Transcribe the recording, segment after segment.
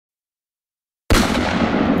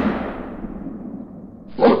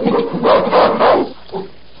Hey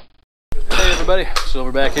everybody,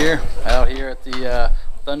 Silverback here, out here at the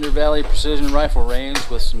Thunder Valley Precision Rifle Range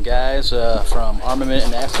with some guys from Armament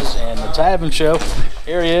and Axis and the thTIVANshow.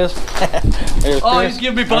 Here he is. Oh, he's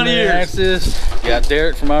giving me funny ears. Axis. You got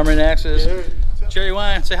Derek from Armament and Axis. Cherry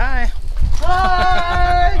Wine, say hi.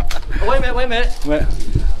 Hi! Oh, wait a minute.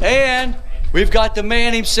 And we've got the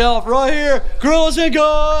man himself right here, Grills and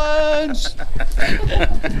Guns.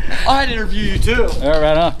 I'd interview you too. All right,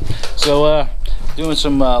 right on. So, doing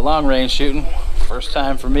some long range shooting. First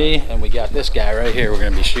time for me, and we got this guy right here we're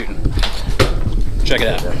going to be shooting. Check it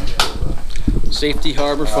out. Safety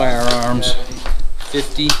Harbor Firearms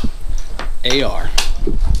 50 AR.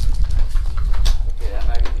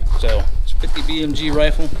 So, it's a 50 BMG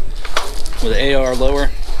rifle with an AR lower.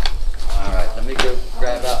 Alright, let me go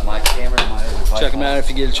grab out my camera and my other Check them out if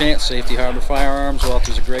you get a chance. Safety Harbor Firearms.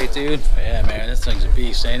 Walter's a great dude. Yeah, man, this thing's a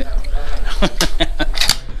beast, ain't it?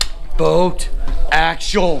 Boat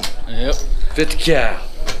action. Yep. 50 cal.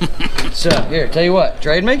 So, here, tell you what,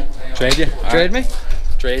 trade me? Trade you? Trade me?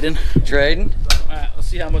 Trading. Trading. Alright, let's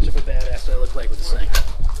see how much of a badass I look like with this thing.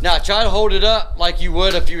 Now, try to hold it up like you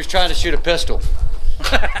would if you was trying to shoot a pistol.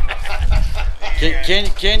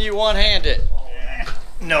 Can you one-hand it?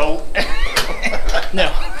 No. No.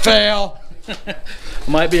 Fail.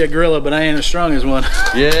 Might be a gorilla, but I ain't as strong as one.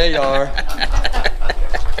 Yeah, you are.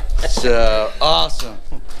 So, awesome.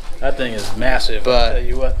 That thing is massive, But I'll tell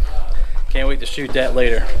you what. Can't wait to shoot that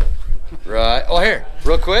later. Right. Oh, here,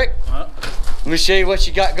 real quick. Let me show you what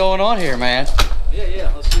you got going on here, man.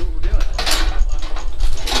 Yeah, let's see what we're doing.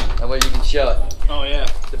 That way you can show it. Oh yeah,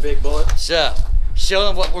 the big bullet. So, show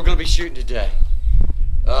them what we're going to be shooting today.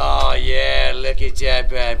 Oh, yeah, look at that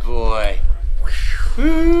bad boy.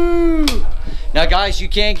 Woo. Now, guys, you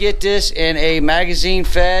can get this in a magazine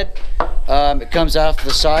fed. It comes off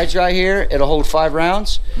the sides right here. It'll hold 5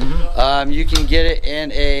 rounds. You can get it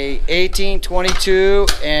in a 18, 22,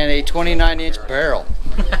 and a 29-inch barrel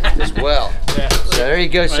as well. Yeah. So there you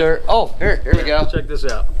go, sir. Oh, here we go. Check this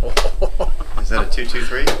out. Is that a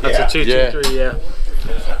 223? That's a 223, yeah.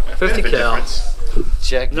 50 cal.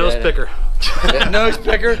 Check Nose that picker. out. Nose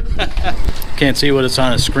picker. Can't see what it's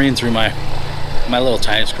on a screen through my little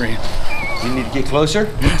tiny screen. You need to get closer.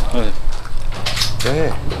 Go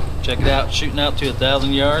ahead. Check it out, shooting out to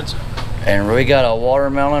 1,000 yards. And we got a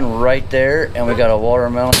watermelon right there, and we got a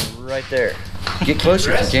watermelon right there. Get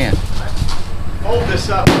closer if you can. Hold this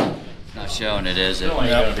up. Not showing it, is it? No,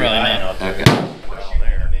 probably not. Okay.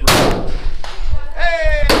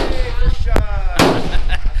 Hey, first shot.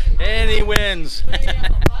 And he wins.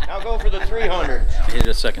 Now go for the 300. Hit it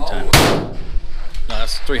a second time. No,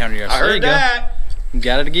 that's 300 yards. I There you heard go. that.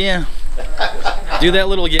 Got it again. Do that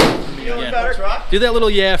little yeah for me Feeling again. better? Do that little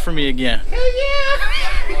yeah for me again. Hell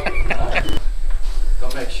yeah. Go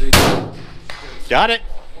make sure you Got it.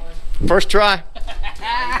 First try.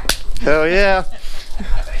 Hell yeah.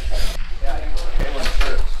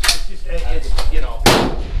 It's, you know,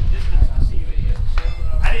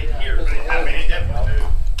 I didn't hear it, but I mean, it definitely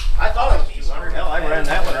moved. I thought it was 200. Hell, I ran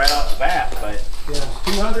that one right off the bat, but. Yeah,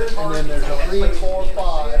 200, and then there's a 3, 4,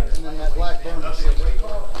 5, and then that black burn is 6. He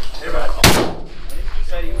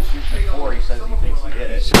said he was shooting before. He says he thinks he hit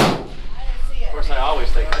it. Of course, I always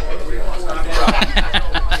think I hit it.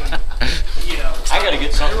 You know, I got to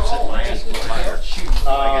get something sitting my ass with my heart shooting.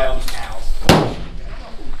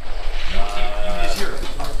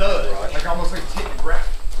 Like almost like hitting the ground.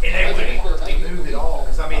 And they wouldn't move at all.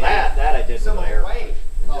 Because I mean, that I did with my air.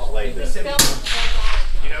 Just laid this.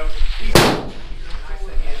 You know,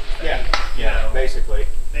 yeah, basically.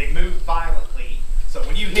 They move violently. So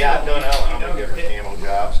when you hit them, I've done a number of different ammo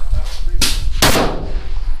jobs.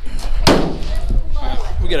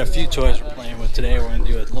 We got a few toys we're playing with today. We're going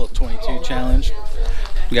to do a little 22 challenge.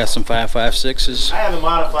 We got some 5.56s. I haven't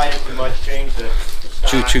modified it too much, changed the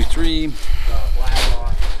 223,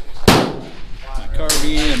 my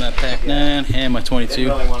carbine, and my Pac 9, and my 22.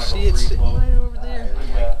 See, it's sitting right over there.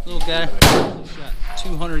 Little guy. Shot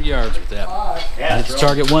 200 yards with that. I hit the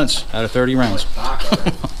target once out of 30 rounds.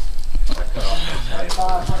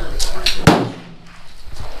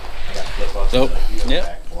 So,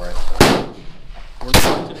 yep. We're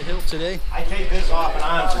going to the hill today. I take this off and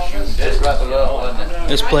on for shooting this right below, wasn't it?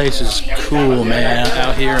 This place is cool, man.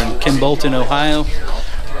 Out here in Kimbolton, Ohio.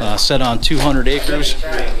 Set on 200 acres.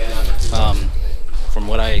 From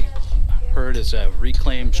what I heard, it's a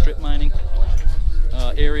reclaimed strip mining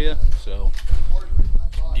area. So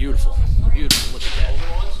beautiful, beautiful. Look at that.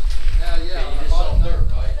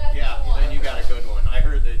 Yeah, then you got a good one. I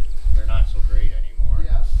heard that they're not so great anymore.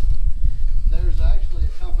 Yeah. There's actually a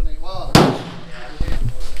company, well,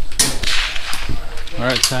 All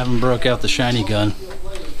right, Tavin broke out the shiny gun.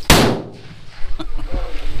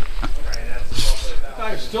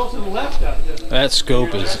 Still to the left out there. That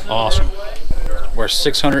scope is awesome. We're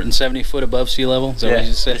 670 foot above sea level. Is that what you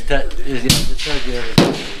just said?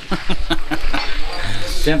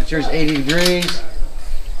 Temperature's 80 degrees.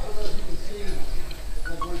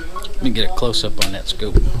 Let me get a close up on that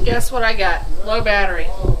scope. Guess what I got? Low battery.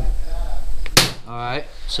 Alright,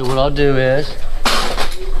 so what I'll do is,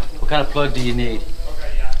 what kind of plug do you need?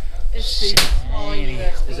 It's the small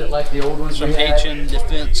USB. Is it like the old ones? Some HN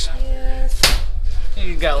Defense. Yes.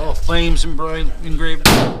 You got little flames engraved.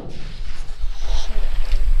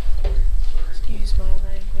 Excuse my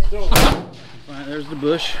language. Right, there's the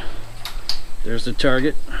bush. There's the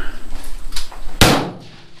target.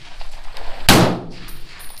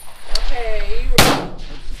 Okay,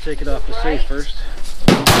 Let's take it off the safe first.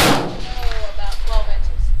 oh, about 12 inches.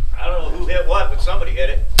 I don't know who hit what, but somebody hit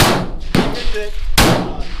it. Hit it.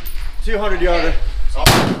 200 yarder. Oh.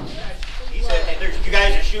 He said, and you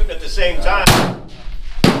guys are shooting at the same time.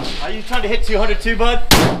 Are you trying to hit 200 too, bud?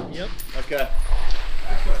 Yep. Okay.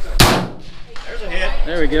 There's a hit.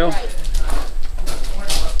 There we go.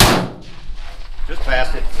 Just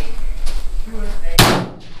past it.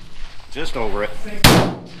 Just over it.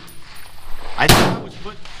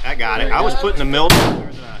 I got it. I was putting the middle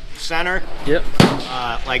or the center. Yep.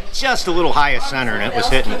 Like just a little high of center, and it was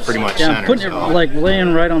hitting pretty much Yeah, center. I'm putting it like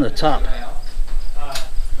laying right on the top.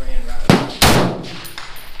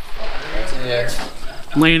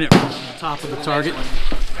 Laying it right on the top of the target.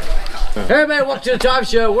 Hey everybody, welcome to the Time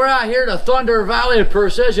Show. We're out here at the Thunder Valley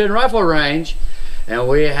Precision Rifle Range, and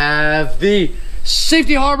we have the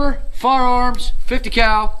Safety Harbor Firearms 50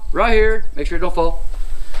 cal right here. Make sure it don't fall.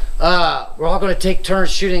 We're all going to take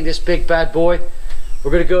turns shooting this big bad boy.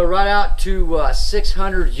 We're going to go right out to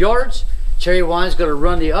 600 yards. Cherry Wine's going to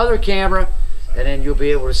run the other camera, and then you'll be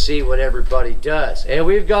able to see what everybody does. And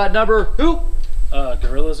we've got number who?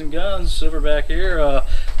 Gorillas and Guns, Silverback here.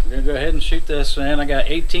 We're gonna go ahead and shoot this, man. I got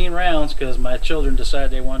 18 rounds because my children decided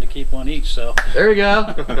they wanted to keep one each. So there you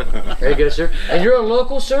go. There you go, sir. And you're a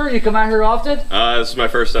local, sir? You come out here often? This is my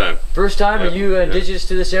first time. First time? Are you indigenous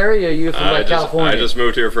to this area? Or are you from California? I just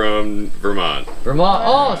moved here from Vermont. Vermont.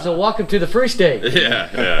 Oh, so welcome to the Free State.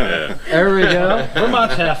 Yeah. There we go.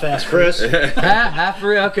 Vermont's half-assed. Chris. Half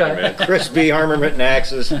free. Okay. Chris B. Armament and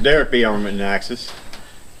Axis. Derek B. Armament and Axis.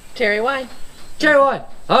 Terry Wine. Cherry Wine.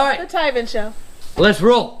 All right. The TIVAN Show. Let's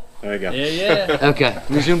roll. There you go. Yeah. Okay.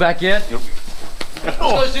 We zoom back in. Yep. Let's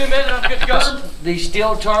go zoom in and I'm good to go. The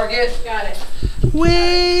steel target. Got it.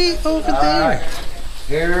 Way over there. Right.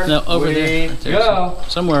 Here No, over we there. go.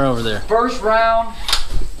 Somewhere over there. First round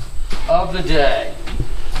of the day.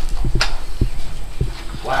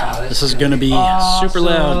 Wow. This is gonna be awesome. super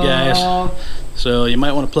loud, guys. So you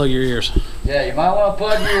might want to plug your ears. Yeah, you might want to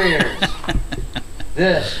plug your ears.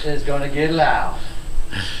 This is going to get loud.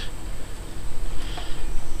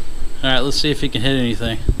 All right, let's see if he can hit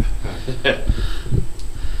anything.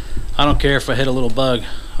 I don't care if I hit a little bug.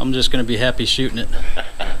 I'm just gonna be happy shooting it.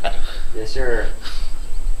 Yes, sir.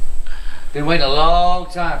 Been waiting a long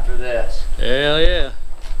time for this. Hell yeah.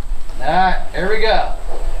 All right, here we go.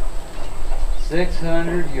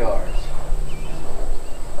 600 yards.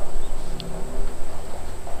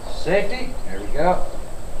 Safety. There we go.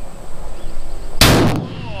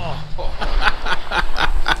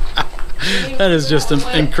 That is just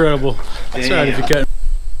incredible. Sorry if you cut.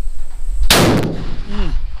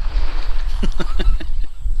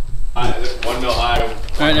 One mil high. All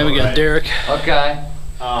right, now we got Derek. Okay.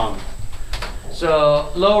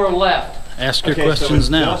 So lower left. Ask your questions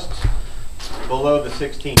so now. just below the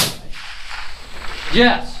 16.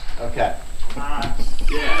 Yes. Okay.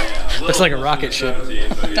 Yeah. Looks like a rocket ship. 17,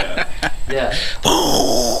 but yeah. Yes.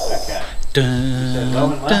 Okay. Dun,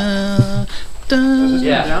 low and left? dun, dun,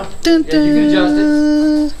 Yeah. Down? dun, Yeah, you can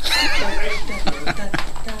adjust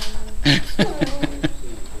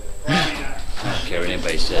Okay, when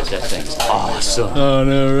anybody says that thing's awesome. Oh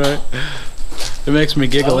no, right? It makes me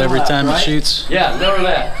giggle every time it shoots. Yeah, lower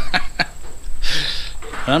left.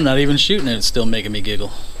 I'm not even shooting it, it's still making me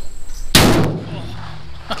giggle.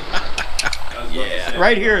 Yeah.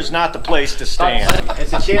 Right here is not the place to stand.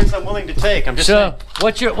 It's a chance I'm willing to take. I'm just So,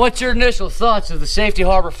 what's your initial thoughts of the Safety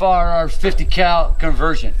Harbor Firearms 50 cal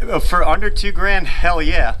conversion? saying, for under $2,000, hell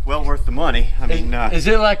yeah, well worth the money. I mean, Is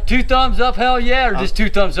it like 2 thumbs up, hell yeah, or just 2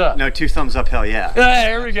 thumbs up? no, 2 thumbs up, hell yeah. Yeah,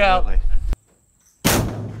 here we go.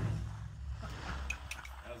 Absolutely.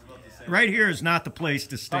 Right here is not the place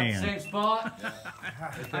to About the stand. same spot.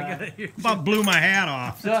 About blew my hat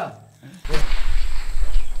off. So,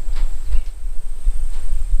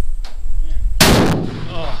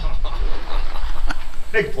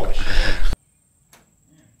 Big push.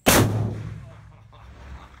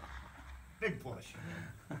 Big push.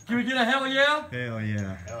 Can we get a hell yeah? Hell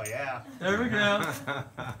yeah. Hell yeah. There we go.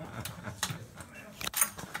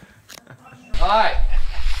 All right,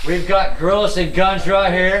 we've got Grillis and Guns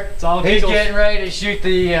right here. It's all He's giggles. getting ready to shoot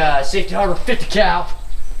the Safety Harbor 50 cal.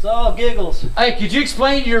 It's all giggles. Hey, could you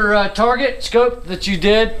explain your target scope that you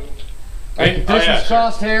did? If this yeah, was sure.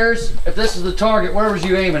 crosshairs, if this is the target, where was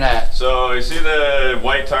you aiming at? So you see the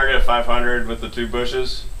white target at 500 with the 2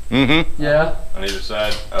 bushes Mm-hmm. Yeah. on either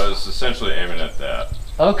side? I was essentially aiming at that.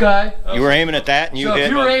 Okay. You were aiming at that and you So hit.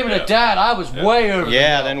 if you were aiming at that, I was way over.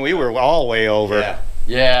 Yeah, then we were all way over. Yeah.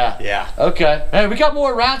 Yeah. Yeah. Okay. Hey, we got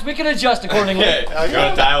more rounds. We can adjust accordingly. Okay, you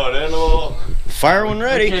want to dial it in a little? Fire when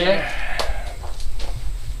ready. Okay.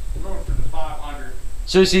 We're going for the 500.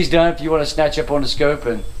 As soon as he's done, if you want to snatch up on the scope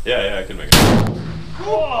and. Yeah, I can make it.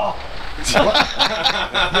 You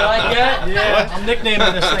like that? Yeah, I'm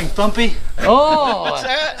nicknaming this thing Thumpy. Oh,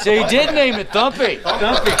 so he did name it Thumpy.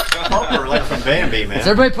 Thumper like from Bambi, man.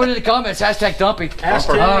 So everybody put in the comments, hashtag Thumpy.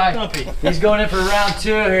 Hashtag All right. Thumpy. He's going in for round 2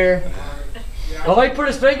 here. Oh, he put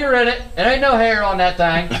his finger in it. It ain't no hair on that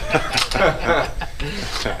thing.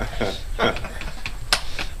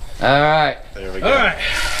 All right. There we go. All right.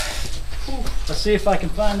 Let's see if I can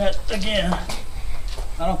find that again.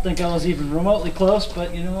 I don't think I was even remotely close,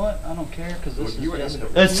 but you know what? I don't care because this is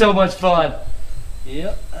just. That's so much fun.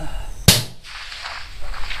 Yep.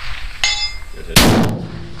 Good hit. I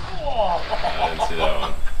didn't see that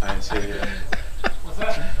one. I didn't see it yet.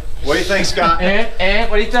 What do you think, Scott? And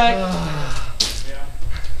what do you think?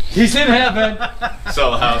 He's in heaven.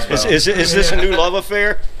 Sell the house. Is pal. this a new love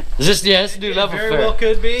affair? Is this, yeah, this is a new level Very fair. well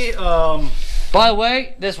could be. By the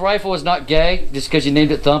way, this rifle is not gay just because you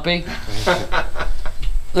named it Thumpy.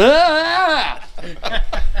 Ah!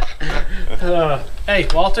 Hey,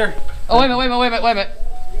 Walter. Oh, wait a minute.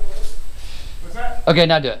 What's that? Okay,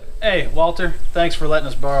 now do it. Hey, Walter. Thanks for letting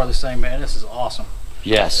us borrow this thing, man. This is awesome.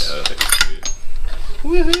 Yes. Yeah, I think it's sweet.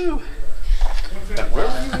 Woohoo!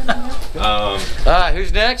 All right,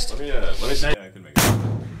 who's next? Let me see. Yeah, I can make it.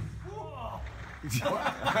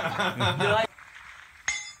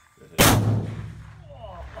 Good hit. I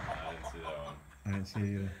didn't see that one. I didn't see it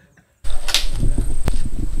either.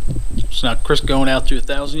 It's not Chris going out to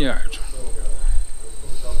 1,000 yards.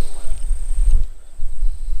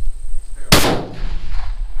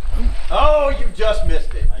 Oh, you just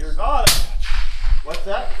missed it. You saw that. What's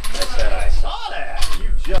that? I said I saw that. You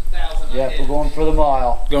just. Yeah, we're going for the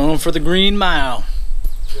mile. Going for the green mile.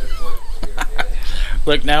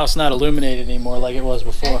 Look, now it's not illuminated anymore like it was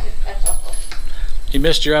before. You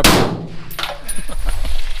missed your upper.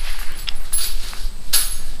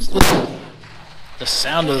 The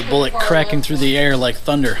sound of the bullet cracking through the air like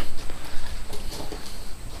thunder.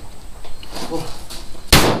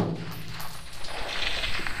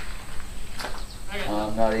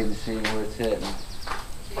 I'm not even seeing where it's hitting.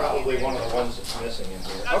 Probably one of the ones that's missing in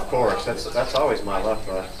here. Of course, that's always my left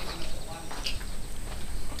eye.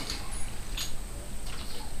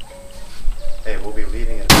 Hey, we'll be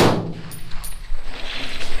leaving it.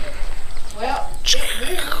 Well, good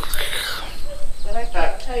news. But I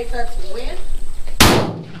can't tell you if that's a win.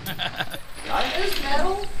 There's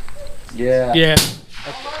metal. Yeah. Yeah, A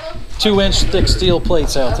lot of 2-inch thick steel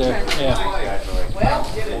plates out there. Yeah. Well,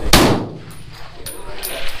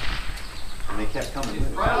 And they kept coming in.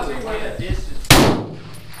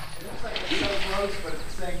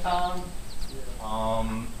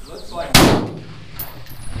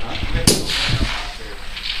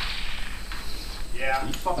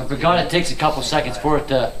 I forgot it takes a couple seconds for it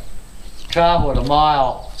to travel at a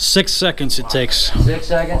mile. 6 seconds it takes. 6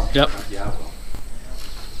 seconds? Yep.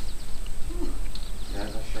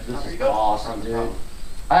 This is awesome, dude.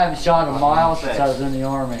 I haven't shot a mile since I was in the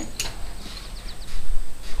Army.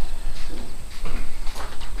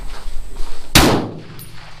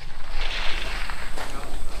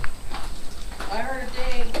 I heard a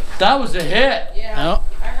ding. That was a hit. Yeah, Oh,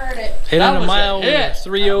 I heard it. hit That it a was a mile hit. with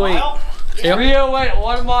 308. Yep. 308 at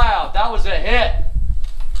 1 mile. That was a hit.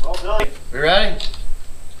 Well done. We ready?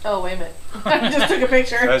 Oh, wait a minute. I just took a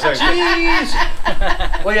picture. Well,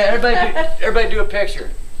 yeah, everybody do a picture.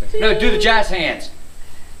 No, do the jazz hands.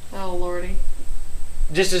 Oh, lordy.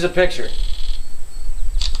 Just as a picture.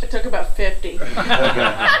 It took about 50. All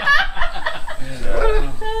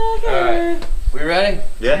right. We ready?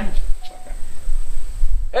 Yeah.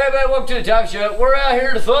 Hey everybody, welcome to the Time Show. We're out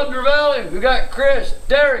here to Thunder Valley. We got Chris,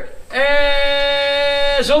 Derek,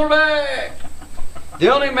 and Silverback.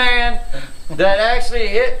 The only man that actually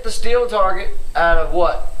hit the steel target out of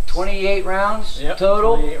what, 28 rounds Yep,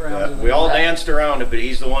 total. 28 rounds. We all danced around it, but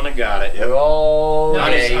he's the one that got it. Yep. We're all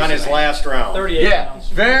On his last round. 38 yeah, rounds.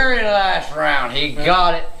 very last round. He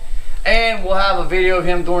got it. And we'll have a video of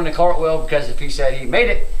him doing the cartwheel because if he said he made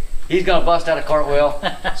it, he's going to bust out a cartwheel.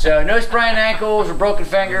 So no sprained ankles or broken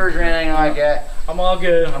fingers or anything like that. I'm all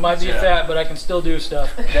good. I might be fat, but I can still do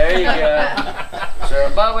stuff. There you go.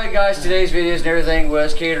 So, by the way, guys, today's videos and everything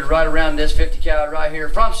was catered right around this 50 cal right here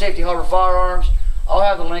from Safety Harbor Firearms. I'll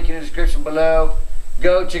have the link in the description below.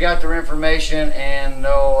 Go check out their information and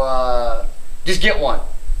just get one.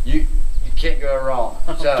 You can't go wrong.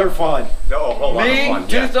 So, They're fun. Oh, a whole lot of me, fun.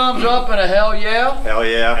 2 thumbs up and a hell yeah. Hell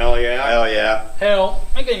yeah. Hell yeah. Hell yeah. Hell,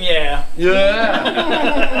 thinking yeah.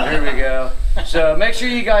 Yeah. There we go. So make sure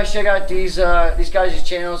you guys check out these guys'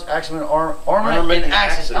 channels, Axeman Armament and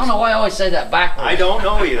Axes. I don't know why I always say that backwards. I don't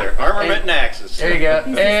know either. Armament and Axes. There you go.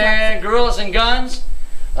 And Gorillas and Guns.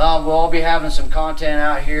 We'll all be having some content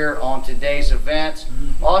out here on today's events.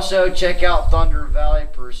 Also, check out Thunder Valley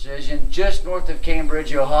Precision, just north of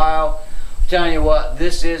Cambridge, Ohio. I'm telling you what,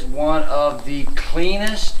 this is one of the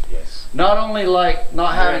cleanest. Yes. Not only like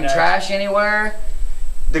not having nice. trash anywhere,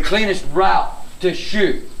 the cleanest route to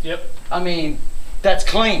shoot. Yep. I mean, that's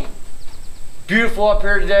clean. Beautiful up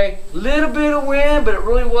here today. Little bit of wind, but it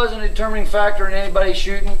really wasn't a determining factor in anybody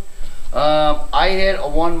shooting. I hit a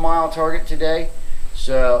 1 mile target today,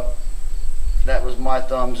 so that was my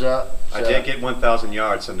thumbs up. So, I did get 1,000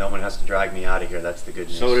 yards, so no one has to drag me out of here. That's the good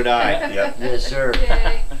news. So did I. Yep. yes, sir.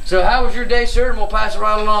 Yay. So how was your day, sir? And we'll pass it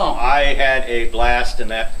right along. I had a blast,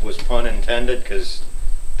 and that was pun intended, because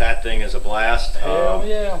that thing is a blast. Hell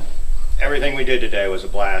yeah. Everything we did today was a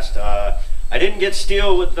blast. I didn't get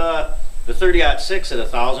steel with the 30-06 at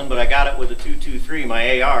 1,000, but I got it with the 223,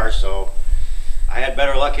 my AR, so I had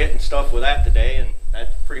better luck hitting stuff with that today, and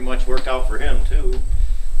that pretty much worked out for him too.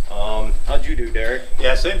 How'd you do, Derek?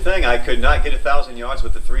 Yeah, same thing. I could not get 1,000 yards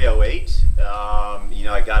with the 308. You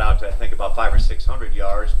know, I got out to I think about 500 or 600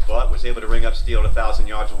 yards, but was able to ring up steel at 1,000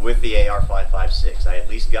 yards with the AR-556. I at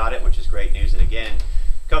least got it, which is great news. And again,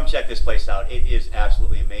 come check this place out. It is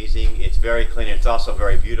absolutely amazing. It's very clean. It's also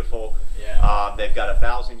very beautiful. Yeah. They've got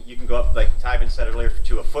 1,000. You can go up, like Tyvan said earlier,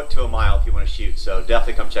 to a foot to a mile if you want to shoot. So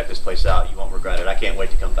definitely come check this place out. You won't regret it. I can't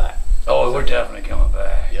wait to come back. Oh, we're definitely coming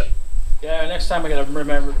back. Yep. Yeah, next time I gotta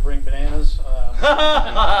remember to bring bananas.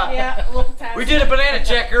 Yeah, local task. We did a banana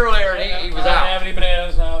check earlier and he was I don't out. have any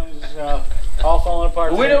bananas now. Just, all falling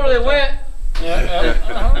apart. We know where they went.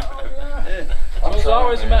 Yeah. As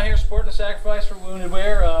always, I'm out here supporting the sacrifice for wounded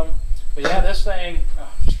wear. But yeah, this thing,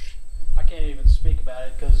 I can't even speak about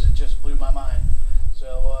it because it just blew my mind.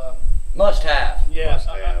 So Must have. yeah, Must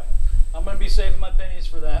have. I'm gonna be saving my pennies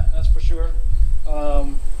for that. That's for sure.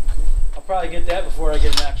 I'll probably get that before I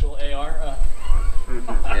get an actual AR.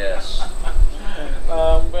 Yes.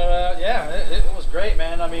 But yeah, it was great,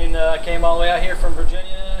 man. I mean, I came all the way out here from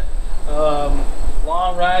Virginia.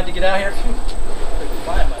 Long ride to get out here.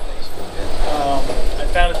 Fly in my face. I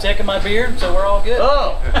found a tick in my beard, so we're all good.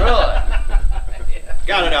 Oh, really?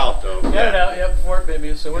 Got it out though. Got it out, yeah, before it bit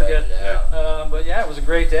me, so we're good. Yeah. But yeah, it was a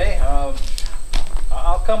great day.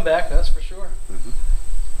 I'll come back, that's for sure.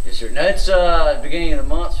 Yes, sir. Now it's the beginning of the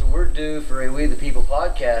month, so we're due for a We the People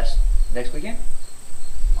podcast next weekend.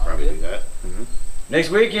 Probably do that. Next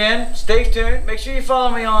weekend, stay tuned. Make sure you follow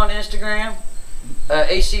me on Instagram,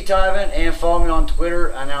 @HCTIVAN, and follow me on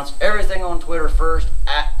Twitter. I announce everything on Twitter first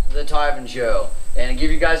at theTIVANshow, and give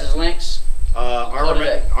you guys his links.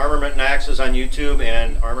 Armament and Axes on YouTube,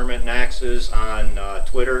 and Armament and Axes on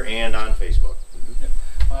Twitter and on Facebook.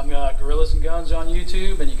 I'm Gorillas and Guns on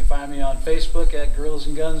YouTube, and you can find me on Facebook at Gorillas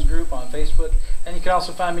and Guns Group on Facebook, and you can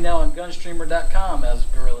also find me now on Gunstreamer.com as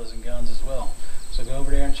Gorillas and Guns as well. So go over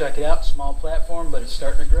there and check it out. Small platform, but it's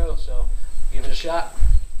starting to grow, so give it a shot.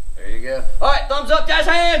 There you go. All right, thumbs up, jazz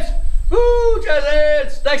hands. Woo, jazz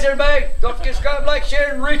hands. Thanks, everybody. Don't forget to subscribe, like,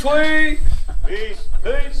 share, and retweet. Peace.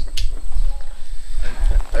 Peace.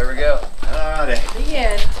 There we go. The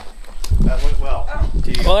end. That went well.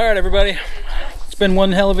 Well, all right, everybody. It's been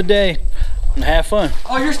one hell of a day. And have fun.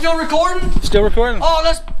 Oh, you're still recording? Still recording? Oh,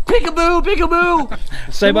 let's peekaboo,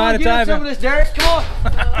 peekaboo. Say bye to Get some of Tyvan. this, Derek. Come on.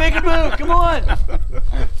 Peekaboo, come on.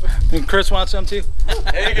 And Chris wants some too.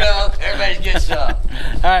 There you go. Everybody gets some.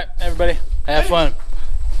 All right, everybody. Have fun.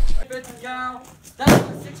 That's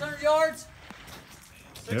what, 600 yards?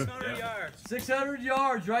 600 yards. 600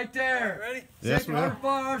 yards right there. Ready? Yes, we are.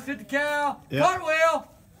 Firearms, 50 cal. Yep. Cartwheel.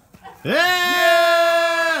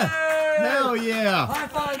 Yeah! Hell yeah! High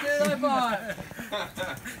five, dude. High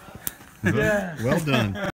five. Well done.